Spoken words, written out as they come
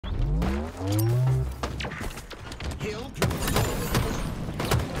Hill control.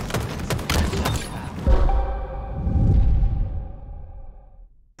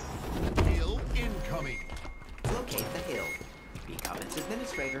 Hill incoming. Locate the hill. Become its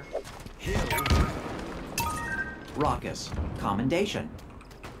administrator. Hill. Raucous. Commendation.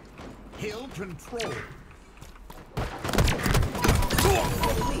 Hill control.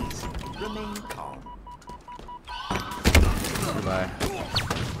 Please remain calm. Goodbye.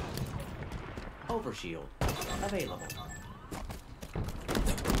 Overshield available.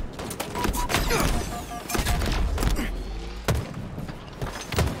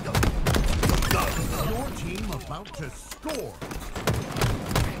 Your team about to score.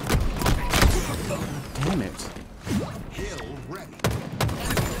 Damn it. Hill ready.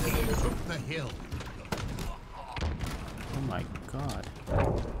 He took the hill. Oh my god. I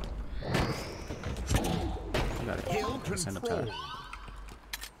got it. Hill Send up control. tower.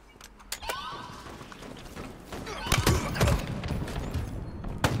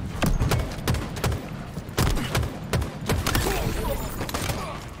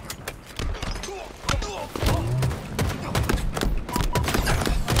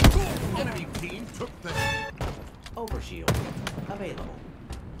 Enemy team took the Overshield available.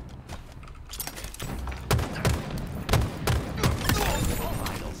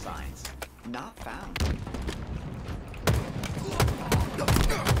 Vital signs not found.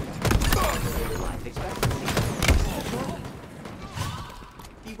 Life expectancy.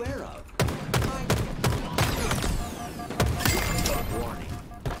 Beware of. Warning.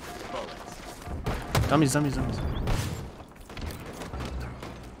 Bullets. Dummies, dummies, dummies.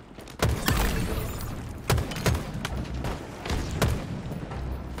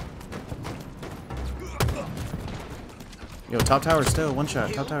 Yo, top tower still, one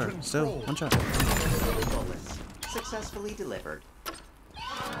shot. Top tower still, one shot. Bullets successfully delivered.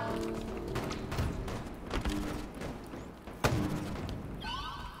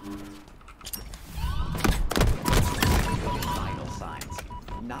 Vital signs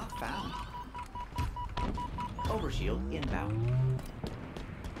not found. Overshield inbound.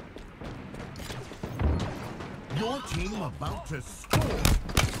 Your team about to score.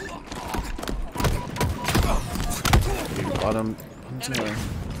 Dude, bottom. Somewhere.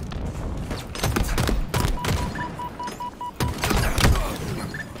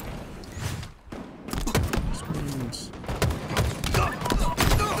 Screens.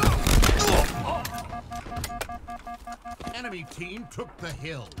 Enemy team took the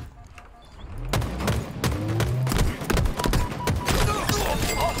hill.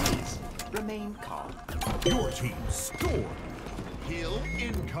 Please remain calm. Your team scored. Hill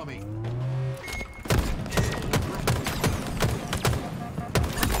incoming.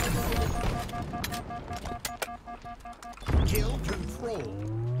 Hill control.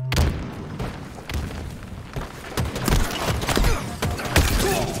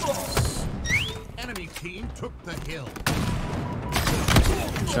 Enemy team took the hill.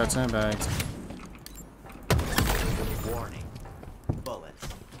 Shot sandbags. Warning. Bullets.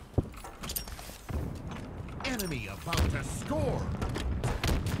 Enemy about to score.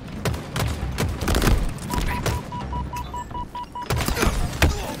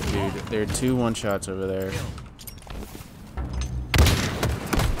 Dude, there are two one shots over there.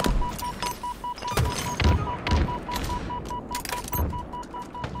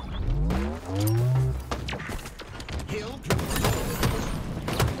 Hill control.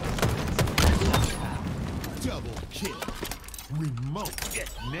 Double kill. Remote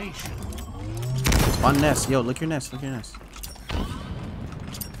detonation. On nest, yo, look your nest, look your nest.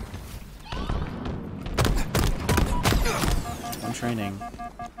 I'm training.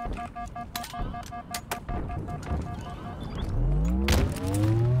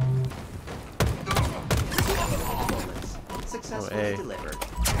 Successfully A. delivered.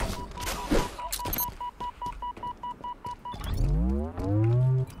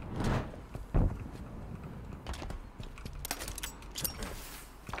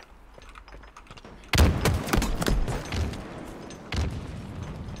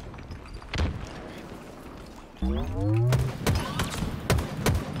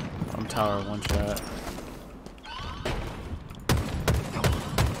 I'm tower, one shot.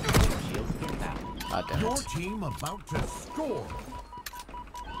 Shield inbound. God damn Your it. team about to score.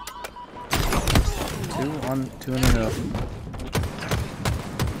 Two in the hill.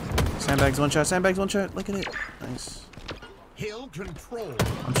 Sandbags, one shot, sandbags, one shot. Look at it. Nice. Hill control.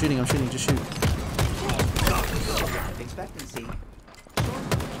 I'm shooting, just shoot. Life expectancy.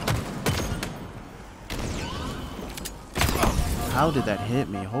 How did that hit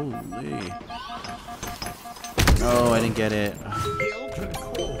me? Holy. Oh, I didn't get it. Hill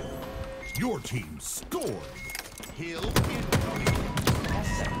control. Your team scored. Hill incoming.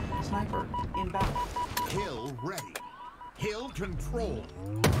 S7 sniper inbound. Hill ready. Hill control.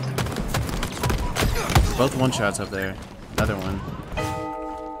 Both one shots up there. Another one.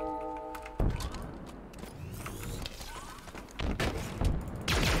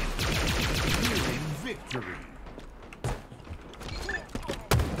 Nearing victory.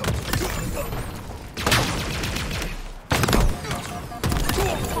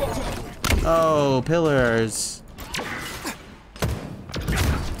 Oh, pillars.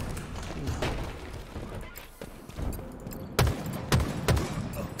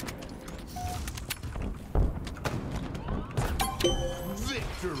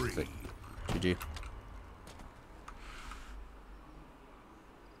 Victory. GG.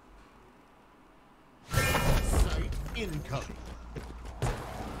 Sight incoming.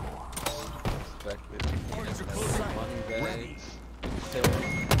 Ready.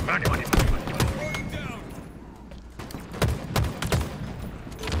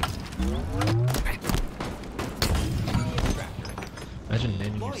 Imagine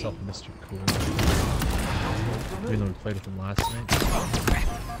naming yourself Mr. Cool. Even though we played with him last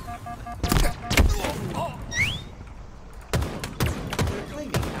night.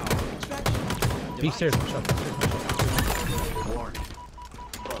 Reclaiming our extraction. B stairs, one shot. Warning.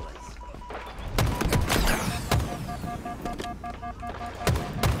 Bullets.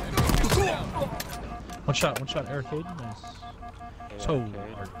 One shot, arcade. Nice. So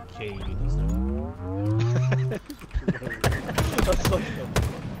arcade. That's so good.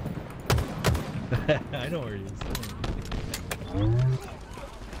 I know where he is.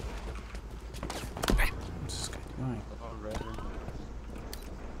 What's this guy doing?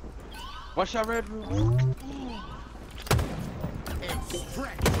 One shot red room.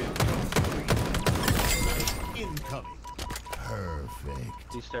 Extraction complete. Incoming.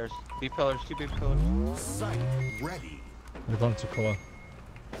 Perfect. B stairs. B pillars. 2 B pillars. Sight ready. We're going to Kohwuh.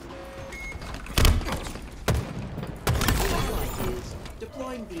 Is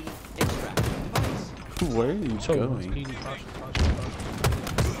deploying the extraction device. Where are you So, going? PD, caution.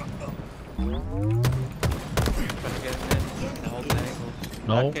 Trying to get it in. Hold angles.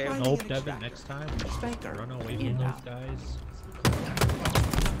 No, Okay. no, Devin, next time. Spanker. Run away from Inbound. those guys.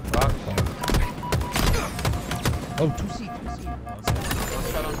 Rock. Oh, 2C. One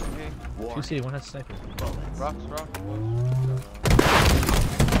shot on B. 2C, one has sniper. Rocks.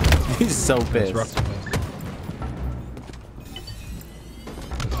 He's so That's pissed. rough.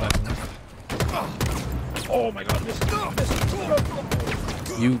 Oh my god, this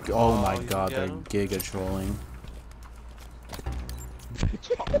You. Oh my you god, get they're him? giga trolling.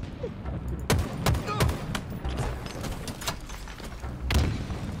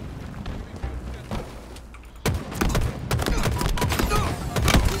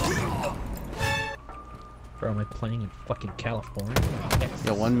 Bro, am I playing in fucking California?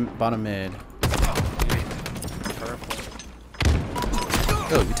 Yo, one bottom mid. Purple.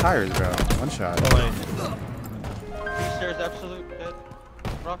 Yo, you tires, bro. One shot. B stairs absolute dead.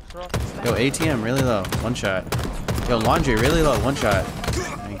 Rocks. Yo, ATM really low. One shot. Yo, laundry really low. One shot.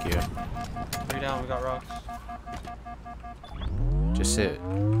 Thank you. 3 down. We got rocks. Just sit.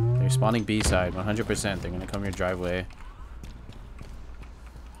 They're spawning B side. 100%. They're gonna come your driveway.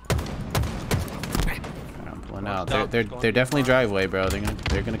 I'm pulling out. They're definitely driveway, bro.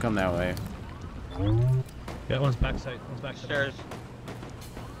 They're gonna come that way. Yeah, one's backside. Stairs.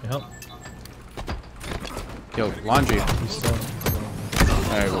 Help. Yo, laundry. He's slow.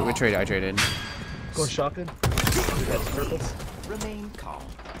 Alright, we traded. I traded. Go shotgun. Remain calm.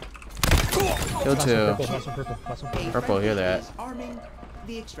 Kill two. Pass on purple. Purple, hear that. Is arming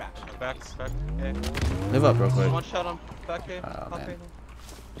the extraction. Back. Okay. Live up real quick. One shot on back A. Oh, Top man.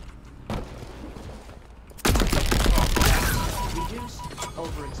 Reduce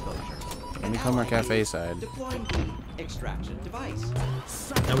overexposure. Let me come our cafe side. Deploying the extraction device.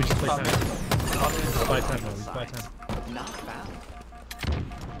 Now we just play time. A. Buy time, bro. We buy time. Not found.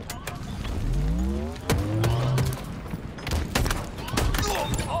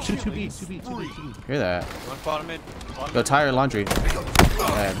 Two B. Hear that. One bottom mid. One Yo, tire laundry.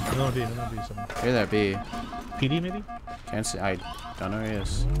 Bad. No B, someone. Hear that B. PD maybe? Can't see. I don't know where he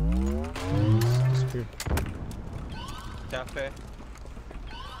is. Disappeared. cafe.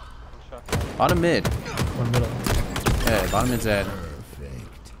 One shot. Bottom mid. One middle. Yeah, bottom mid's dead.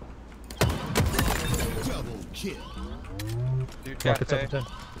 Perfect. Double kill. Dude, Rockets up cafe. to 10.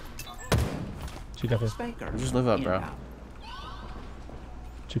 Two cafe. Spanker. Just live up, bro. inbound.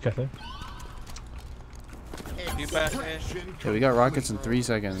 Two cafe. You back in. Extraction Okay, we got rockets in 3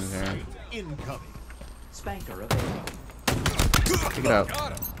 seconds here. Sight incoming. Spanker available. Pick it up.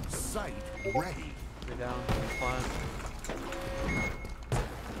 Sight ready. You're down. Climb.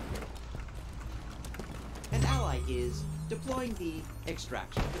 An ally is deploying the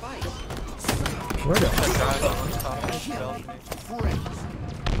extraction device. Where the That guy's on top of the balcony.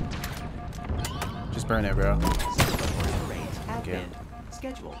 Just burn it, bro. Raids have Okay. been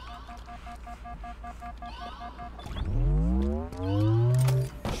scheduled.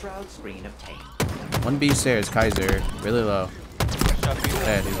 Shroud screen obtained. 1B stairs, Kaiser. Really low. Shot me.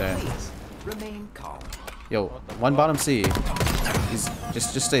 Dead, he's dead. Please remain calm. Yo, one bottom C. He's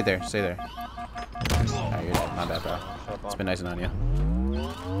just stay there, stay there. Alright, you're dead. Not bad, bro. It's been nice and on you.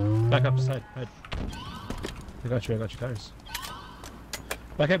 Back up, side. Head. I got you, guys.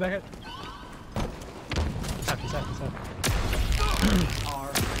 Back head, back head. He's out.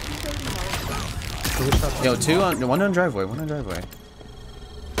 Yo, one on driveway,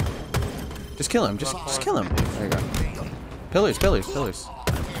 Just kill him, just kill him. There you go. Pillars.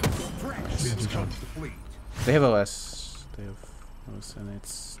 Friends complete. They have OS. They have OS, and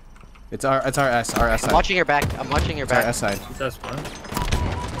it's our S I'm side. watching your back. I'm watching your It's our back. S side. That's fine.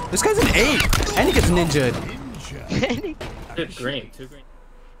 This guy's an 8, and he gets ninja'd. Ninja. Two green.